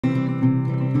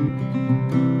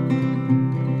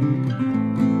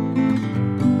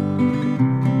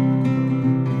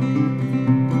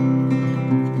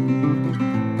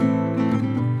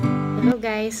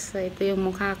yung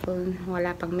mukha ko,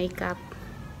 wala pang makeup.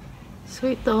 So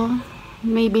ito,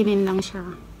 may bilhin lang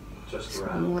siya. So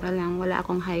mura lang, wala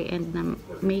akong high-end na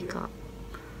makeup.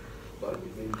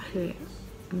 Kasi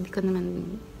hindi ko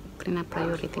naman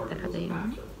pina-priority talaga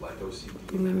yung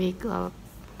makeup.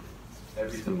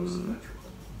 So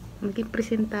maging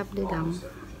presentable lang,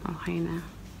 okay na.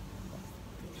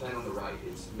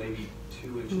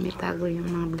 May tago yung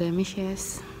mga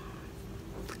blemishes,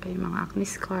 kaya yung mga acne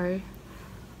scar.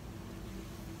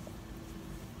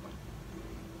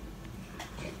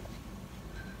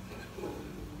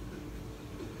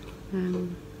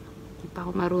 Hindi pa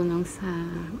ako marunong sa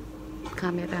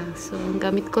camera, so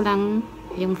gamit ko lang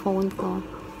yung phone ko.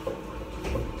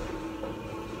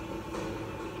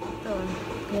 Ito,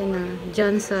 yan na,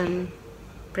 Johnson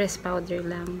press powder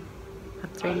lang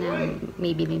after na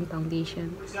Maybelline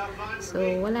foundation. So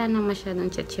wala na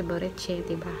masyadong cheche-boreche,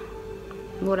 diba?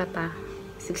 Mura pa,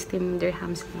 16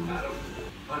 dirhams lang.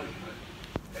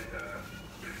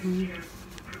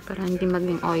 Para hindi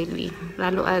maging oily,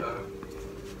 lalo at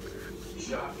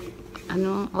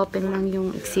open lang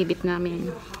yung exhibit namin.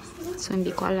 So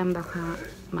hindi ko alam, baka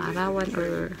maarawan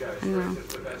or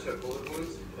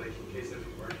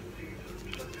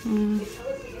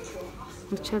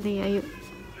actually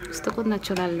gusto ko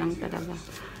natural lang talaga.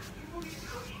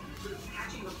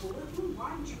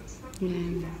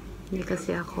 Yan. Hindi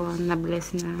kasi ako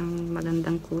na-bless ng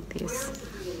magandang kutis.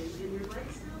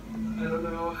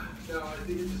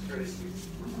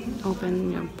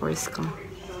 Open yung pores ko.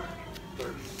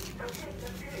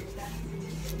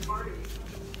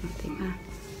 Diba?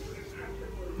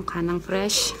 Mukha ng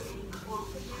fresh.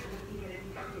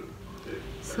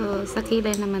 So, sa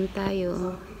kilay naman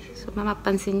tayo. So,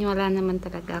 mapapansin nyo, wala naman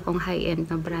talaga akong high-end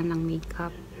na brand ng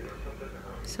makeup.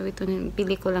 So, ito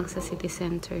pili ko lang sa city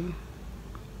center.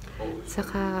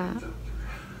 Saka,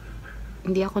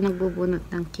 hindi ako nagbubunot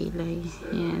ng kilay.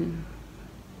 Yan.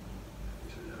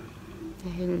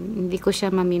 Dahil hindi ko siya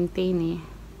ma-maintain eh.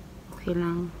 Okay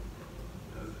lang.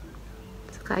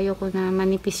 Saka ayoko na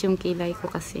manipis yung kilay ko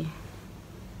kasi.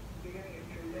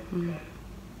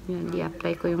 Yan,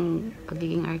 i-apply ko yung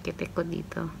pagiging architect ko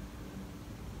dito.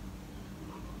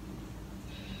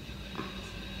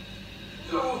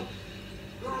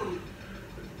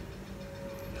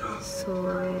 So,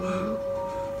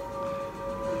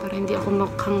 para hindi ako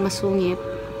mukhang masungit,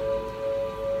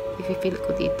 i-feel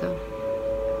ko dito.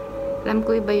 Alam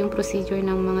ko iba yung procedure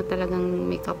ng mga talagang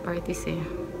makeup artist eh.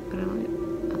 Pero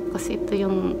kasi ito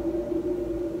yung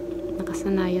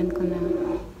nakasanayan ko na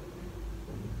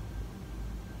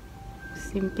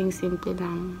simpleng-simple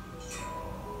lang.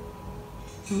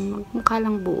 Mukha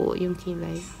lang buo yung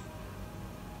kilay.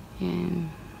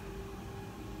 Yan.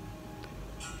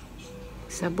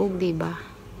 Sabog, diba?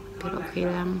 Pero okay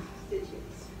lang.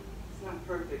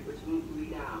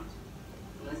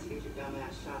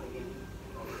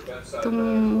 Itong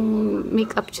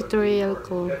makeup tutorial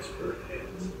ko,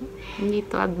 hindi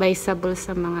to advisable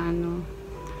sa mga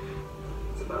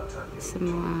sa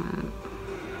mga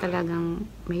talagang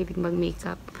mahilig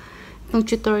mag-makeup. Itong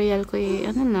tutorial ko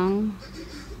lang,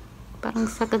 parang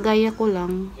sa kagaya ko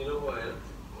lang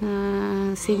na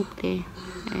simple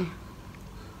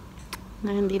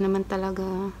na hindi naman talaga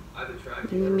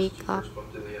makeup.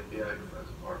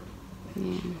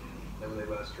 Yan.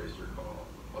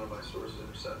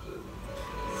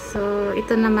 So,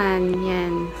 ito naman,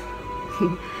 yan.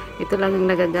 Ito lang yung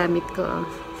nagagamit ko.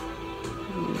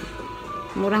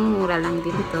 Murang-mura lang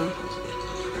din to.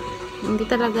 Hindi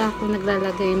talaga ako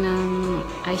naglalagay ng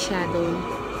eyeshadow.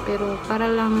 Pero para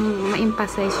lang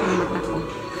ma-emphasize yung mata ko.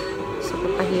 So,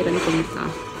 papahiran ko nito.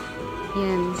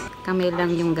 Yan. Kamay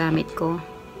lang yung gamit ko.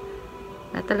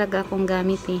 Wala talaga akong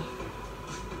gamit eh.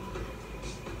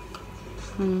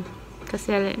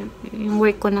 Kasi yung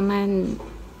work ko naman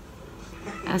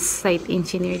as site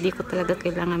engineer, di ko talaga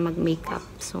kailangan mag-makeup.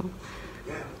 So,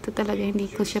 ito talaga hindi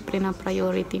ko siya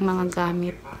priority mga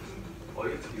gamit.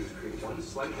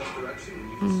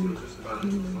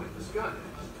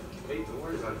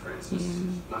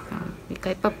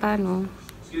 Kahit pa paano,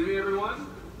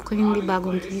 kung hindi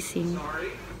bagong gising.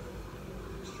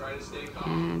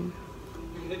 Yan.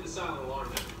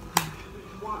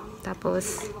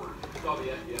 Tapos,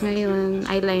 ngayon,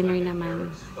 eyeliner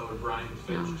naman.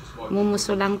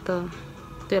 Mumuso lang to.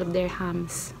 12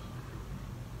 dirhams.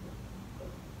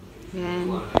 Yan.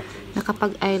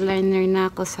 Nakapag-eyeliner na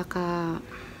ako, saka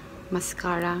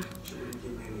mascara.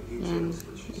 Yan.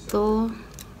 Ito,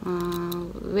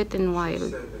 Wet n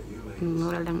Wild.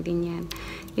 Mura lang din yan.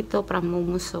 Ito, from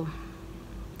Mumuso.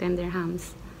 10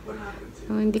 dirhams.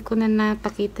 So, hindi ko na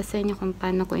napakita sa inyo kung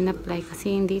paano ko in-apply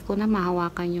kasi hindi ko na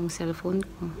mahawakan yung cellphone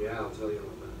ko.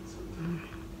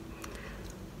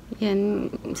 Yan,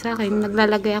 sa akin,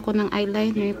 naglalagay ako ng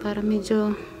eyeliner para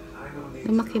medyo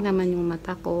lumaki naman yung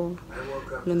mata ko,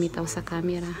 lumitaw sa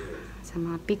camera, sa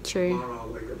mga picture.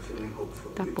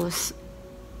 Tapos,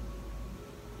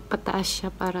 pataas siya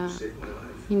para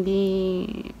hindi,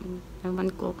 ewan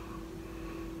ko,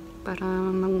 para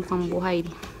magmukhang buhay,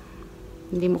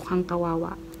 hindi mukhang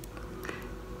kawawa.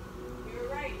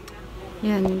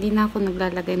 Yan, hindi na ako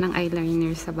naglalagay ng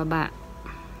eyeliner sa baba.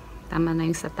 Tama na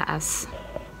yung sa taas.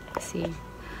 Kasi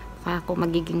baka ako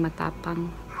magiging matapang.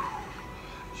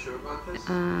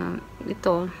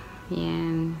 Ito,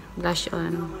 yan, blush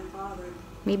on.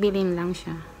 May bilhin lang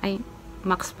siya. Ay,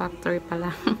 Max Factor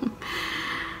pala.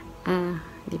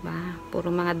 Diba?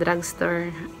 Puro mga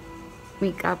drugstore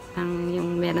makeup lang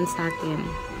yung meron sa akin.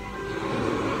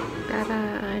 Para,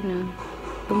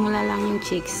 tumula lang yung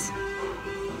cheeks.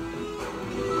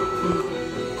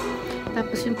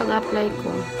 Tapos yung pag-apply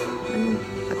ko,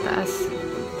 pataas.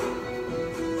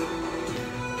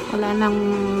 Wala nang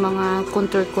mga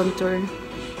contour.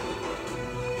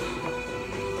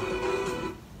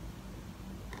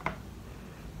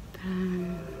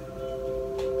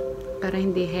 Para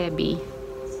hindi heavy.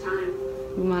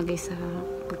 Bumagay sa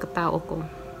pagkatao ko.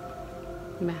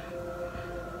 Diba?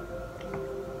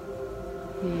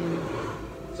 Ayan.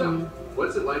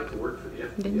 What's it like to work for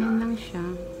the FTA? Ganyan lang siya.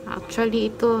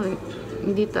 Actually, ito,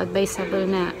 hindi to advisable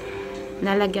na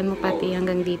nalagyan mo pati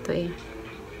hanggang dito eh.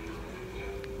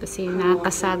 Kasi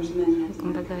nakakasag.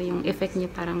 Kumbaga, yung effect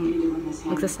niya parang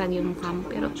magsasag yung mukha mo.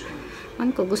 Pero,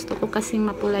 gusto ko kasi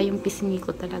mapula yung pisngi ko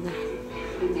talaga.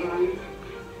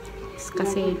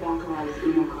 Kasi,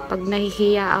 pag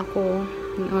nahihiya ako,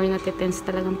 or natitense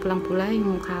talagang pulang-pula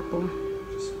yung mukha ko.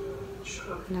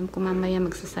 Alam ko mamaya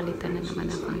magsasalita na naman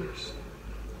ako.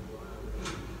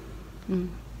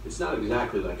 It's not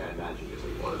exactly like I imagined it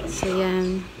was. So,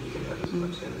 yan.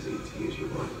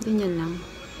 Ganyan lang.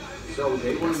 So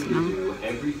they want me to do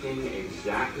everything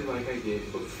exactly like I did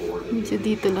before. Medyo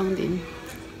dito lang din.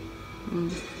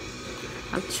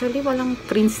 Actually, walang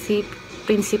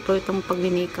principle itong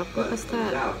pag-makeup ko. Basta,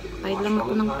 pahid lang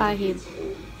ako ng pahid.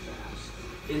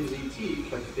 NZT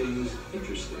kept things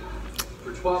interesting.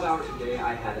 For 12 hours a day,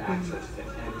 I had access to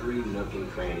every nook and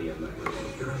cranny of my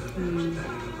room.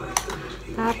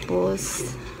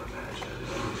 Tapos,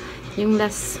 yung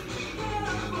last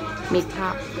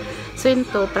makeup. So, yun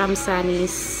to, from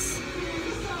Sunny's.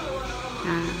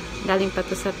 Galing pa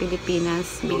to sa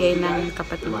Pilipinas. Bigay ng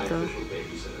kapatid ko.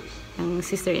 Ang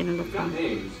sister-in-law ko.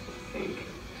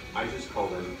 I just call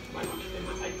them my lunch and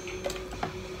my type.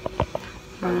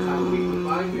 We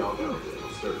all know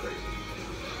it's stir crazy.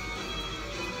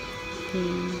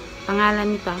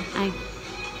 Pangalan nito ay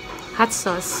hot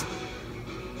sauce.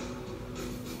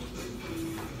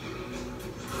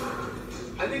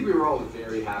 I think we were all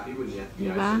very happy when the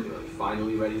FBI said they were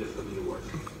finally ready to put me to work.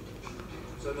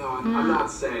 So no, I'm not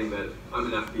saying that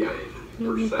I'm an FBI agent.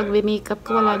 Yung pag-makeup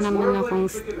ko, wala naman akong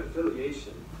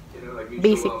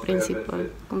basic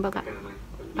principle. Kumbaga,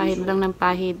 pahid lang ng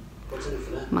pahid.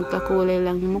 Magkakulay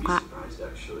lang yung mukha.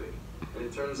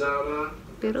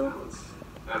 Pero,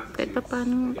 kahit pa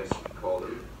paano,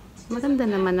 maganda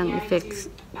naman ang effects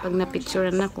pag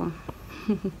na-picturean ako.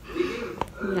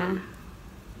 Yeah.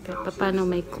 Kahit pa paano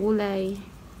may kulay,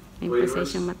 may pasay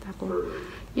siyang mata ko.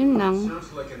 Yun lang.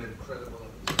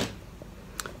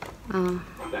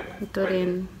 Ito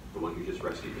rin.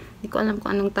 Hindi ko alam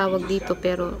kung anong tawag dito,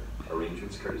 pero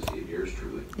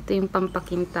ito yung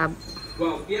pampakintab.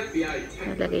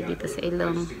 Nalagay dito sa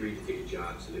ilong.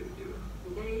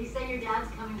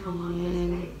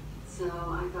 Ayan.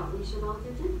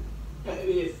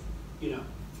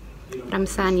 From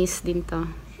Sunny's din to.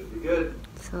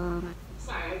 So,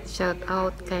 shout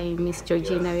out kay Miss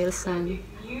Georgina Wilson.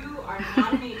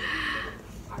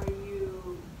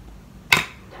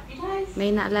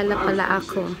 May naalala pala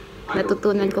ako.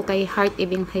 Natutunan ko kay Heart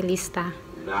Evangelista.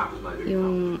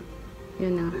 Yung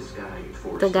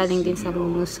ito galing din sa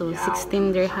Mumuso.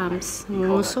 16 dirhams.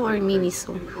 Mumuso or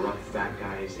Miniso.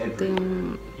 Ito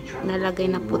yung nalagay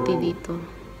na puti dito.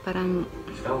 Parang,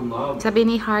 sabi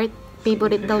ni Heart,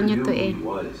 favorite daw niya to eh.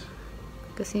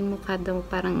 Kasi mukha daw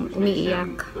parang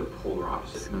umiiyak.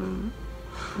 So,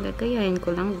 lagayain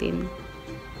ko lang din.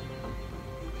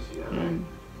 Ayan.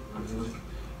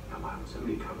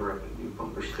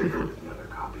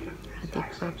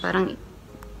 Diba?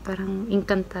 Parang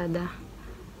inkantada.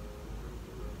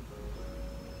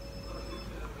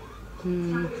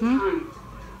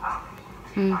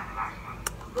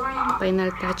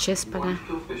 Final touches pala.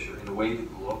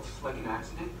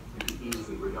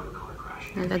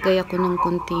 Nalagay ako ng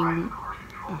kunting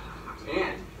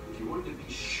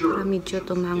para medyo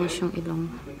tumangos yung ilong.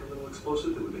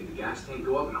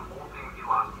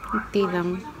 Kunti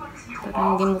lang. Para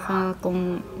hindi mukha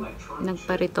akong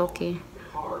nagparitoke.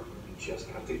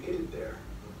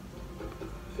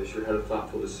 Fisher had a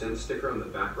thoughtful descent sticker on the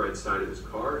back right side of his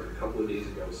car, and a couple of days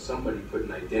ago, somebody put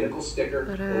an identical sticker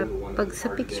Para over the one pag that the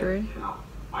sa car picture, did. Now,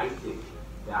 I think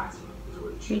that is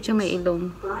where the medyo may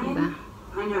ilong. Diba?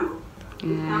 I know.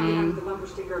 We found it on the bumper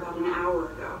sticker about an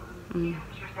hour ago.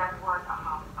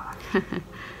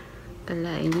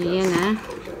 Kalain niya yan, ha?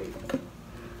 Okay.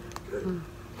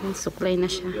 May suklay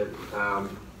na siya. Good.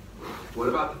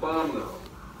 What about the bomb, though?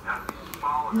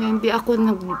 Hindi ako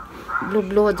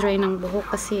nag-blow dry ng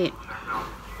buhok kasi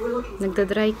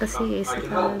nagda-dry kasi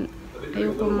saka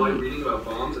ayokong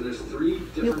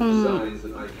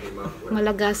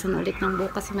malagasan ulit ng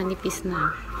buhok kasi manipis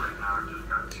na.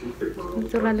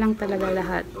 Natural lang talaga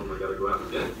lahat.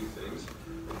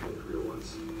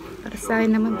 Para sa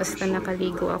akin naman basta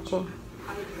nakaligo ako.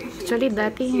 Actually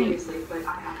dati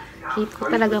hate ko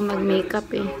talaga mag-makeup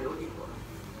eh.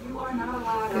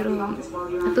 Pero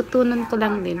natutunan ko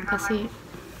lang din kasi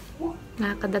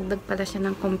nakakadagdag pala siya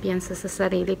ng kumpiyansa sa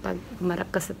sarili pag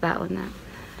umarap ka sa tao na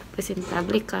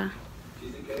presentable ka.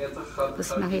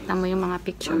 Tapos makita mo yung mga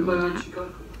picture mo na,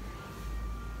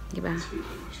 diba?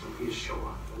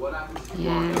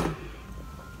 Yan.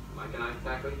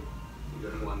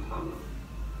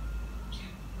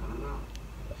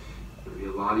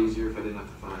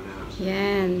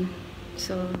 Yan.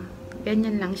 So,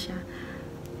 ganyan lang siya.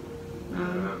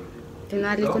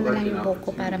 Tinali ko na lang yung buhok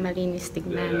ko para malinis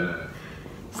tignan.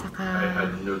 Saka,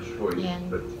 yan.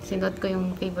 Sinuot ko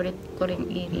yung favorite ko ring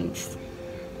earrings.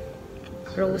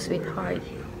 Rose with heart.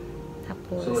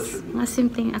 Tapos, mga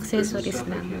simpleng accessories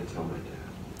lang.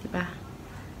 Diba?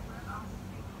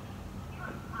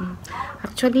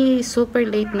 Actually, super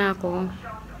late na ako.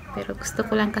 Pero gusto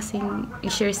ko lang kasing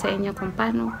i-share sa inyo kung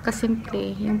paano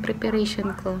kasimple yung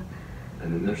preparation ko.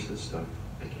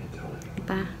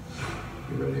 Diba?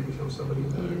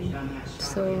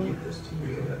 So,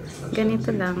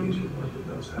 ganito lang.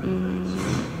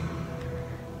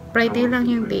 Friday lang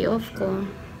yung day off ko.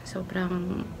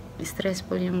 Sobrang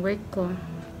stressful yung work ko.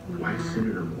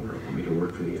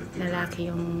 Lalaki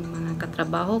yung mga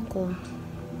katrabaho ko.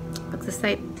 Pag sa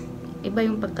site, iba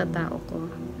yung pagkatao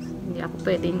ko. Hindi ako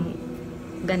pwedeng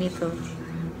ganito.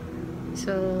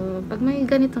 So, pag may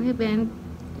ganitong event,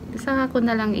 saka ako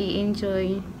na lang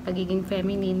i-enjoy pagiging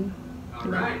feminine.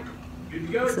 Diba?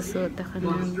 Susuot ako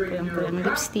ng pulang-pulang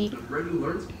lipstick.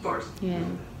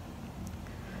 Yan.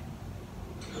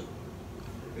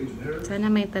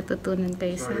 Sana may natutunan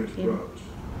kayo sa akin.